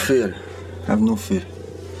Fear. Have no fear.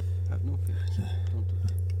 Have no fear. Don't do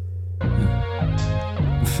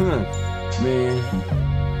that. Man,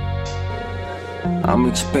 I'm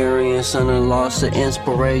experiencing a loss of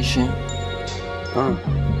inspiration.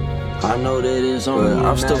 I know that it's on, but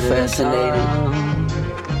I'm still fascinated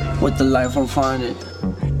with the life I'm finding.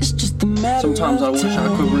 It's just a matter. Sometimes I wish I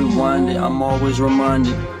could rewind it. I'm always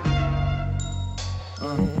reminded.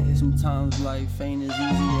 Sometimes life ain't as easy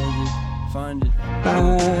as it. Find it.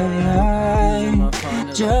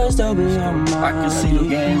 Just open your mind. I can see the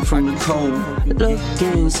game from the cold. Look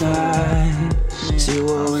inside, see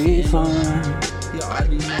what we find.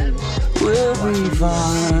 We'll be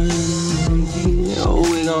fine. Oh,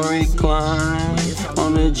 we gon' recline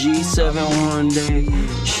on the G7 one day.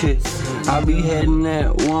 Shit, I'll be heading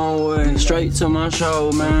that one way straight to my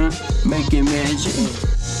show, man. Making magic,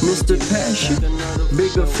 Mr. Passion,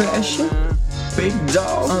 bigger fashion. Big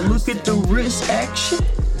dog, look at the wrist action.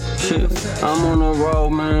 Shit, I'm on the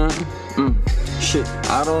road, man. Shit,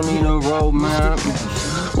 I don't need a road, man.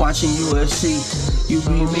 Watching UFC, you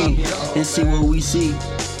be me, and see what we see.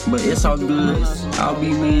 But it's all good. I'll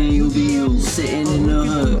be me and you be you. Sitting in the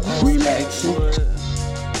hood, relaxing.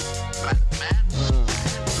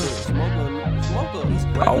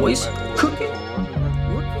 Always cooking.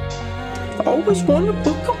 Always wanna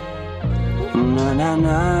book 'em. Na na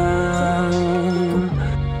na.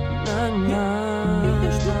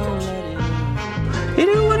 It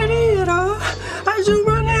is what it is, dawg. I just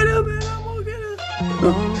run it up and I'm gonna get it.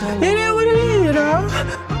 It is what it is, dawg.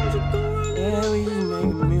 I'm just gonna run it up. We just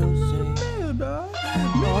make music, dawg.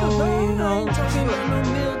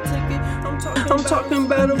 I'm talking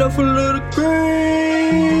about a duffel of the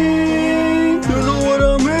green. You know what I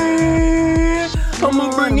mean? I'ma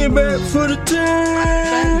bring it back for the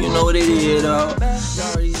team. You know what it is, dawg.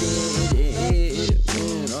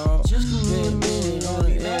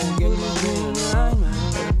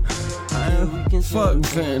 Fuck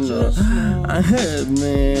fentanyl.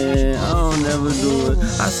 Man, I don't never do it.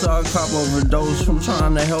 I saw a cop overdose from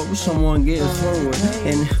trying to help someone get forward.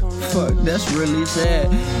 And fuck, that's really sad.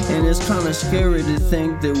 And it's kinda scary to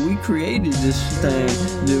think that we created this thing.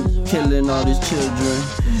 They're killing all these children.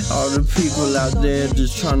 All the people out there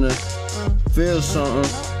just trying to feel something.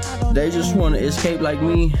 They just wanna escape like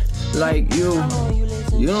me, like you.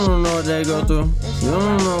 You don't know what they go through. You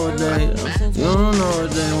don't know what they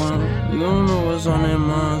want. You don't know what's on their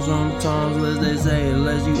mind sometimes, unless they say it,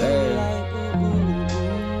 unless you ask.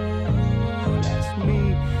 That's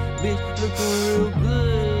me, bitch, looking real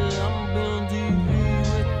good. I'ma be on TV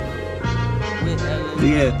with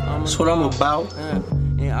yeah, that's what I'm about.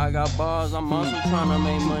 And I got bars, I'm also trying to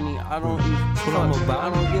make money. I don't that's what I'm about. I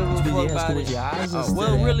don't give a fuck about it.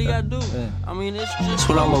 Well, really I do. I mean, it's just that's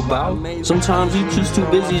what I'm about. Sometimes you just too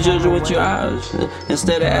busy judging with your eyes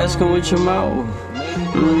instead of asking with your mouth.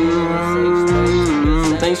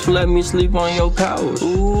 Thanks for letting me sleep on your couch.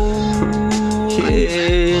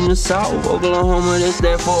 Yeah, in the South, Oklahoma, that's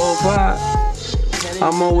that 405.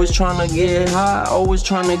 I'm always trying to get high, always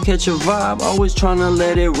trying to catch a vibe, always trying to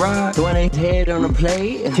let it ride. Throwing his head on the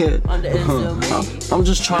plate, I'm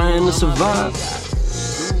just trying to survive.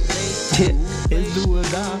 It's do or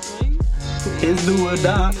die, it's do or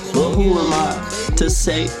die. But who am I to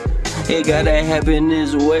say it gotta happen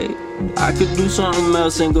this way? I could do something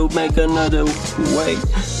else and go make another way.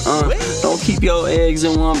 Don't keep your eggs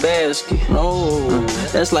in one basket. No,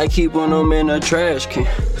 that's like keeping them in a trash can.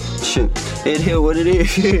 Shit, it here what it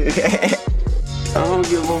is. I don't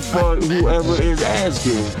give a fuck whoever is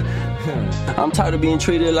asking. I'm tired of being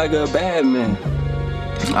treated like a bad man.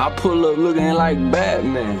 I pull up looking like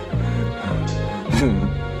Batman.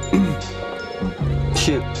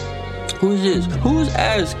 Shit, who's this? Who's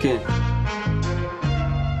asking?